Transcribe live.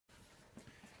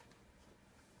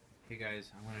Hey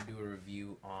guys, I'm going to do a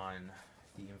review on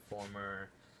the Infomir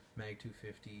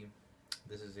MAG250.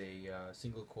 This is a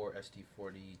single core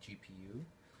SD40 GPU.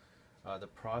 The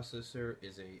processor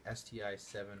is a STI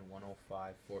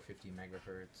 7105 450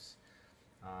 megahertz.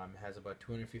 It has about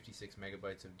 256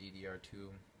 megabytes of DDR2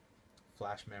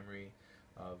 flash memory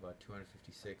of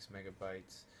 256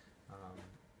 megabytes.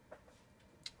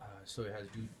 So it has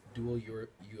dual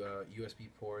USB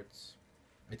ports.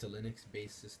 It's a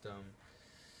Linux-based system.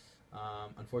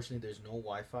 Unfortunately, there's no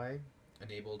Wi-Fi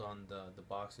enabled on the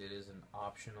box. It is an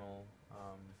optional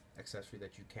accessory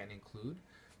that you can include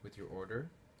with your order,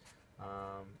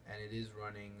 and it is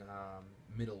running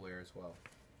middleware as well.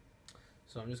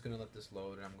 So I'm just going to let this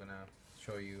load, and I'm going to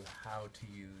show you how to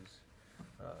use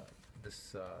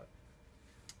this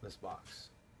box.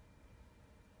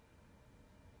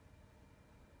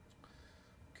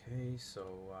 Okay,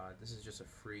 so this is just a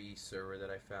free server that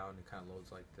I found. It kind of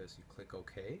loads like this. You click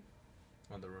OK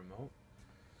on the remote.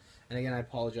 And again, I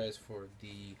apologize for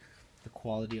the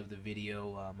quality of the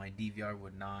video. My DVR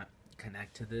would not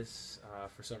connect to this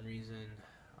for some reason.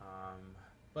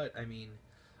 But I mean,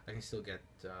 I can still get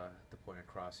the point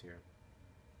across here.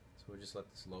 So we'll just let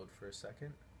this load for a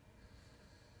second.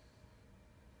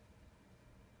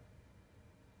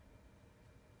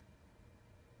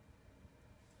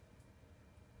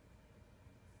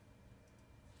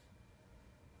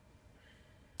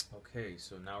 Okay,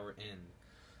 so now we're in.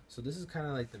 So this is kind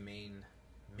of like the main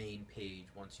page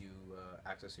once you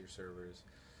access your servers.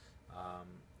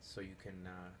 So you can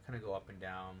kind of go up and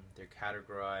down. They're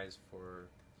categorized for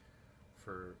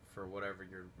whatever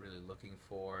you're really looking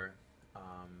for.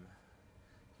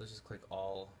 Let's just click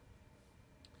all.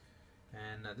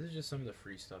 And this is just some of the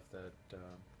free stuff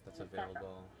that's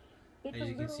available. As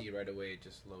you can see right away, it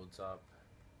just loads up.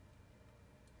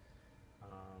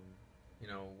 You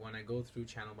know, when I go through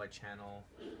channel by channel,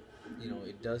 you know,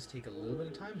 it does take a little bit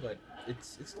of time, but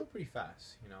it's still pretty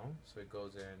fast, you know. So it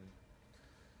goes in.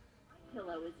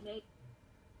 Pillow is made.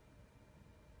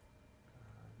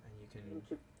 And you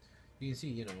can see,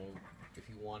 you know, if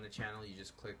you want a channel, you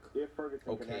just click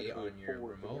OK on your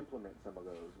remote.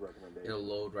 It'll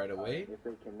load right away. If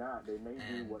they cannot, they may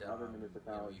do what other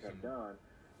municipalities have done,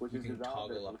 which is you can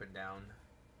toggle up and down.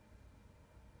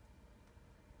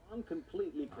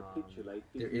 Completely capitulate.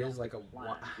 There is like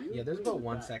there's about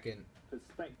 1 second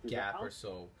gap or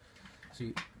so. So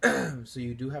you, so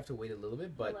you do have to wait a little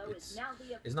bit, but it's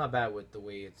not bad with the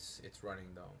way it's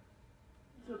running though.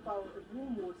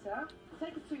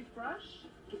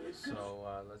 So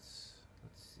let's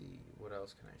see, what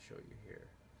else can I show you here?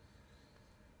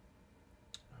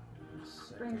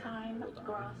 Springtime,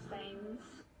 grass stains.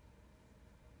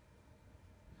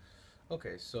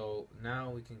 Okay, so now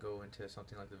we can go into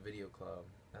something like the video club.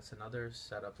 That's another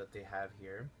setup that they have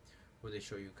here, where they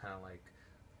show you kind of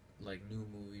like new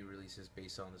movie releases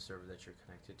based on the server that you're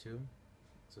connected to.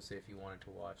 So say if you wanted to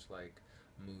watch like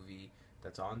a movie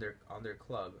that's on their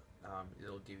club,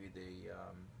 it'll give you the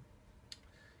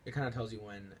it kind of tells you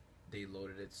when they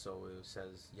loaded it. So it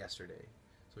says yesterday.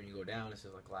 So when you go down, it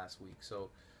says like last week. So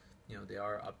you know they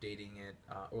are updating it,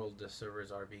 or the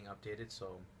servers are being updated.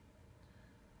 So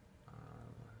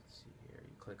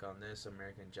click on this,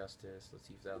 American Justice. Let's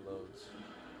see if that loads.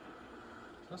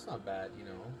 That's not bad, you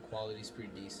know. Quality's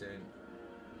pretty decent.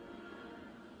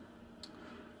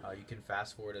 You can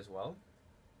fast forward as well.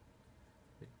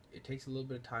 It takes a little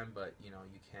bit of time, but you know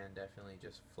you can definitely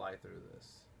just fly through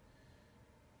this.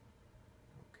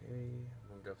 Okay,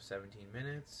 moved up 17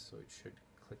 minutes, so it should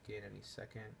click in any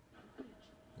second.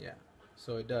 Yeah,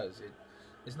 so it does.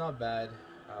 It's not bad.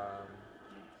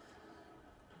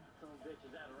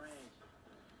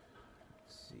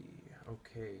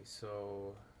 Okay,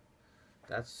 so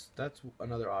that's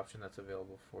another option that's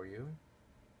available for you.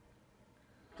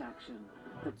 Action.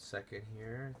 1 second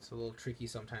here. It's a little tricky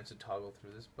sometimes to toggle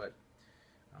through this, but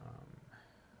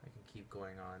I can keep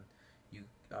going on. You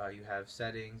have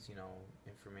settings, you know,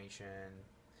 information.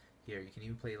 Here you can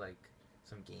even play like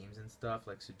some games and stuff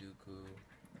like Sudoku,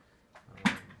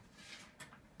 and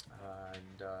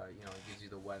you know, it gives you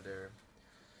the weather.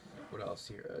 What else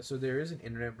here? So there is an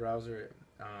internet browser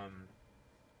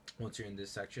once you're in this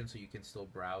section, so you can still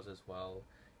browse as well,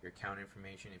 your account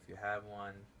information if you have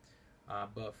one,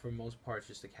 but for most part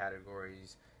just the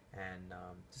categories, and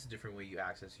just a different way you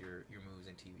access your movies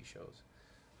and TV shows.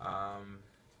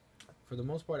 For the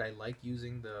most part, I like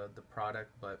using the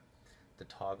product, but the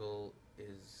toggle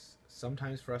is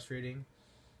sometimes frustrating,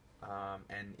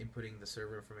 and inputting the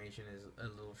server information is a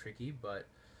little tricky, but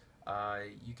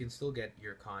you can still get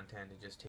your content. It just